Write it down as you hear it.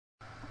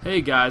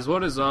Hey guys,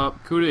 what is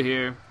up? Kuda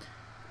here,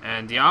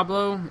 and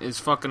Diablo is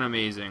fucking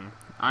amazing.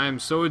 I am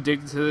so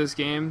addicted to this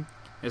game,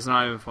 it's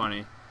not even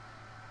funny.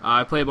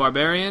 I play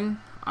Barbarian,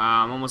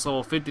 I'm almost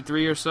level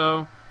 53 or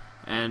so,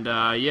 and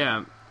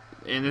yeah,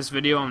 in this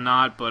video I'm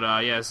not, but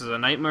yeah, this is a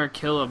nightmare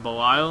kill of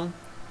Belial.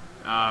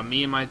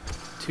 Me and my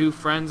two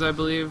friends, I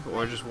believe,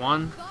 or just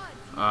one,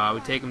 we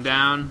take him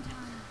down.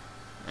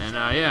 And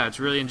yeah, it's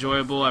really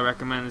enjoyable. I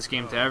recommend this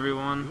game to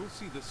everyone.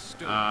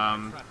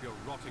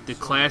 The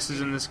classes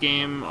in this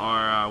game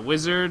are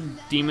Wizard,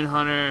 Demon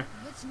Hunter,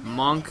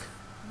 Monk,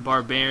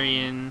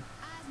 Barbarian,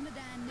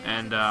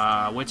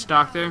 and Witch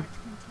Doctor.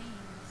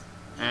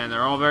 And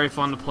they're all very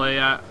fun to play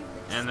at.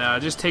 And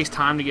it just takes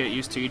time to get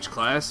used to each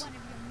class.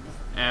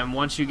 And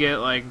once you get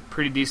like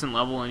pretty decent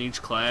level in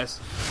each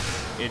class,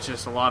 it's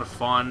just a lot of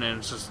fun, and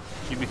it's just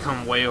you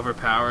become way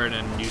overpowered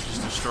and you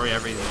just destroy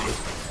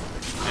everything.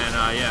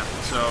 And yeah,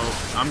 so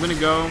I'm gonna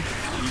go.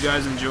 You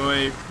guys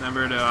enjoy.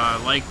 Remember to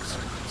like,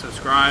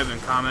 subscribe, and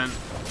comment.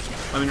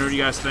 Let me know what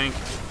you guys think.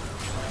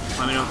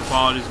 Let me know if the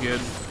quality is good.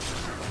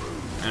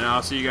 And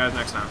I'll see you guys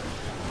next time.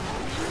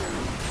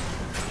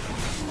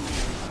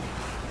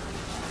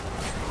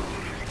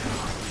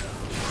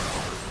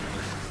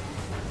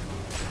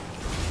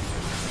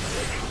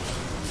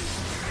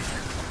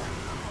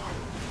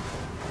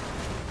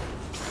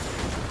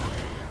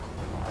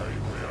 I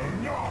will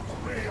not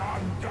be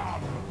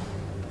undone!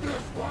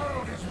 This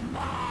world is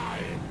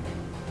mine!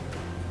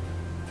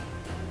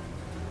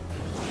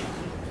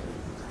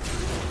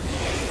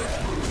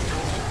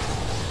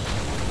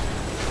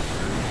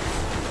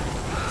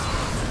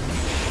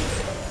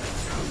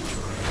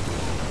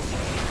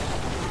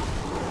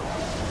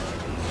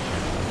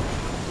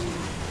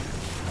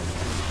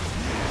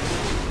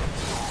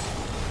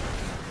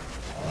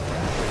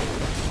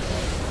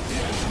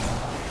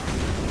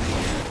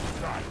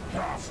 I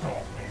cast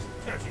off these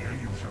petty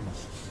illusions.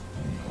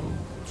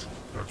 Behold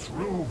the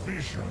true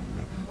vision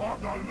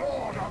of the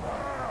Lord of Earth!